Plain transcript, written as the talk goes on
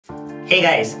Hey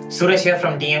guys, Suraj here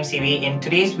from TMCB. In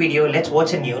today's video, let's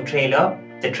watch a new trailer.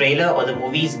 The trailer or the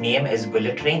movie's name is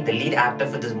Bullet Train. The lead actor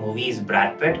for this movie is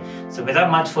Brad Pitt. So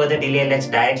without much further delay, let's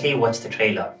directly watch the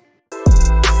trailer.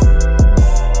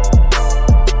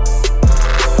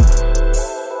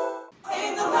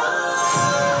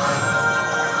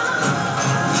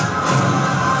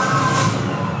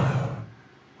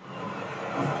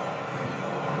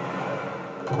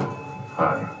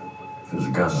 Hi, there's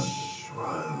a gun.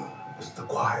 It's the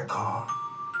quiet calm.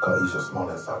 Cause use your small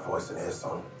inside voice and hear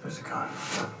something. There's a gun.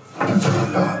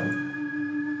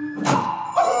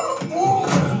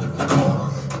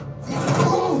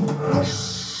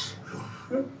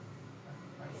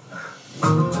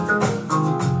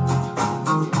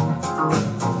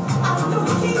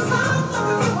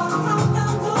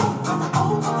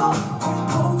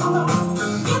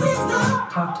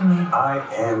 Talk to me. I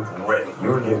am ready.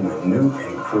 You're getting a new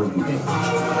and improved me.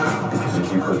 Because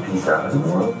if you put peace out in the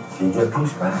world, you get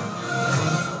peace back.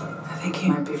 I think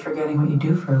you might be forgetting what you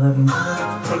do for a living.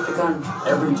 Take the gun.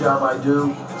 Every job I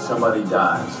do, somebody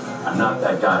dies. I'm not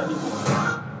that guy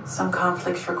anymore. Some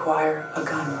conflicts require a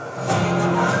gun.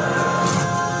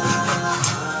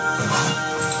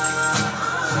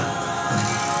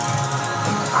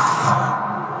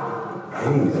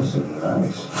 Hey, this is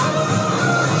nice.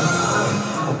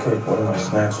 Okay, what am I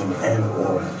snatching and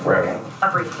or grabbing? A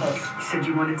briefcase. You said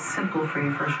you wanted simple for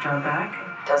your first job back.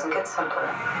 Doesn't get simpler.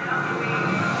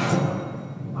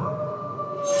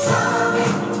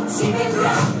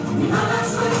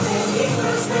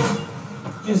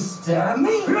 You stab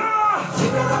me? I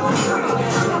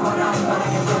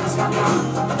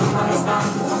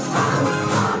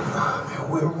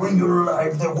will ruin your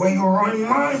life the way you ruin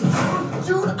mine.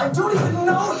 Dude, I don't even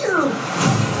know you.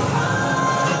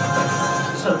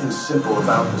 There's nothing simple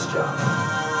about this job.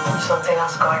 Something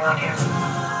else going on here.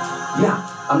 Yeah,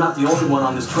 I'm not the only one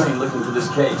on this train looking for this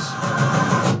case.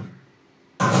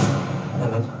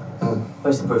 Lemon,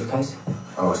 where's the briefcase?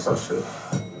 Oh, it's so shit.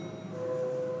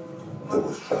 It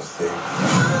was just there.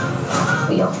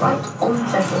 We are right on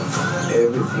schedule.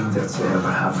 Everything that's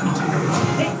ever happened to you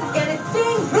This is gonna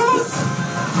sting, bitch!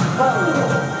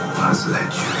 has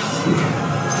led you here.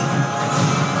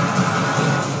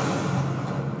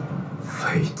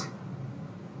 Fate.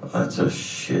 That's a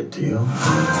shit deal.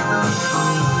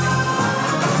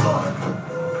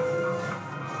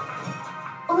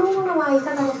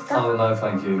 Oh, no,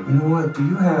 thank you. You know what? Do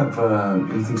you have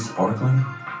anything sparkling?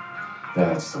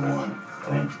 That's the one.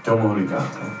 Thank you. Domo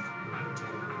arigato.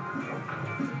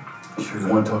 You sure you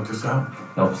want to talk this out?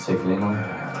 Not particularly, no.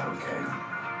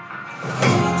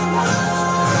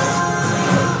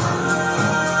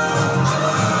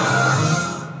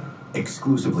 Okay.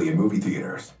 Exclusively in movie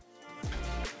theaters.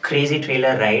 Crazy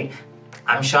trailer, right?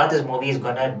 I'm sure this movie is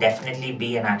gonna definitely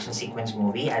be an action sequence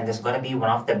movie, and this is gonna be one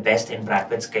of the best in Brad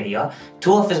Pitt's career.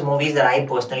 Two of his movies that I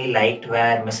personally liked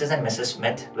were Mrs. and Mrs.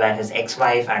 Smith, where his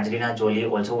ex-wife Angelina Jolie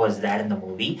also was there in the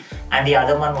movie, and the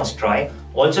other one was Troy.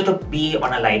 Also, to be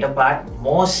on a lighter part,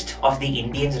 most of the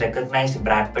Indians recognized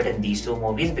Brad Pitt in these two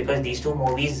movies because these two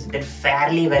movies did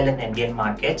fairly well in Indian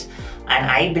markets, and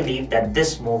I believe that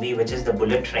this movie, which is The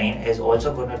Bullet Train, is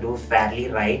also going to do fairly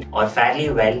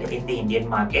well in the Indian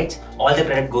markets. All the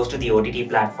credit goes to the OTT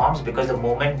platforms because the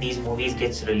moment these movies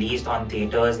gets released on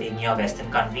theaters in your Western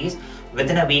countries,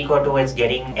 within a week or two it's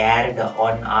getting aired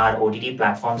on our OTT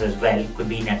platforms as well. Could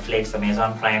be Netflix,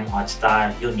 Amazon Prime,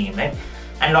 Hotstar, you name it.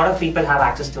 And a lot of people have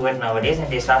access to it nowadays, and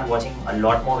they start watching a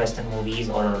lot more Western movies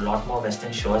or a lot more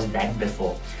Western shows than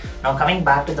before. Now, coming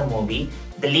back to the movie,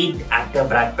 the lead actor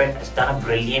Brad Pitt has done a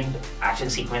brilliant action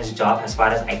sequence job as far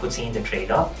as I could see in the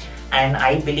trailer. And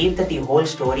I believe that the whole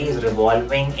story is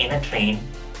revolving in a train,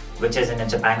 which is in a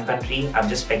Japan country. I'm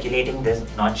just speculating this,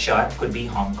 not sure. Could be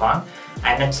Hong Kong.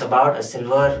 And it's about a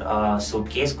silver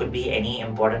suitcase, could be any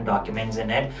important documents in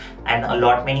it. And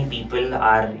many people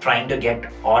are trying to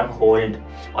get on hold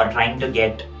or trying to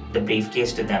get the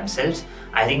briefcase to themselves.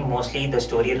 I think mostly the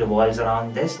story revolves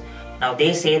around this. Now,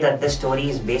 they say that this story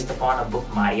is based upon a book,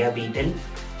 Maria Beetle.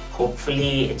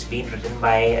 Hopefully it's been written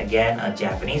by, again, a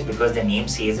Japanese, because the name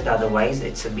says it otherwise.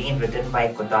 It's been written by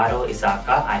Kotaro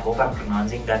Isaka. I hope I'm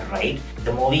pronouncing that right.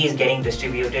 The movie is getting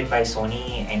distributed by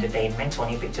Sony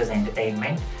Pictures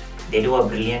Entertainment. They do a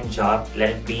brilliant job. Let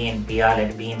it be in PR, let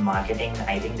it be in marketing.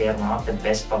 I think they are one of the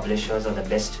best publishers or the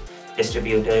best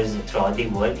distributors throughout the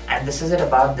world. And this is it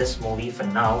about this movie for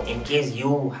now. In case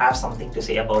you have something to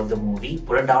say about the movie,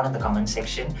 put it down in the comment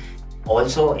section.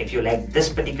 Also, if you like this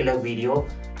particular video,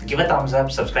 give a thumbs up,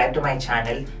 subscribe to my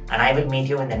channel, and I will meet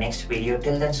you in the next video.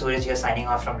 Till then, Suraj here signing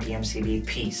off from TMCB.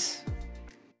 Peace.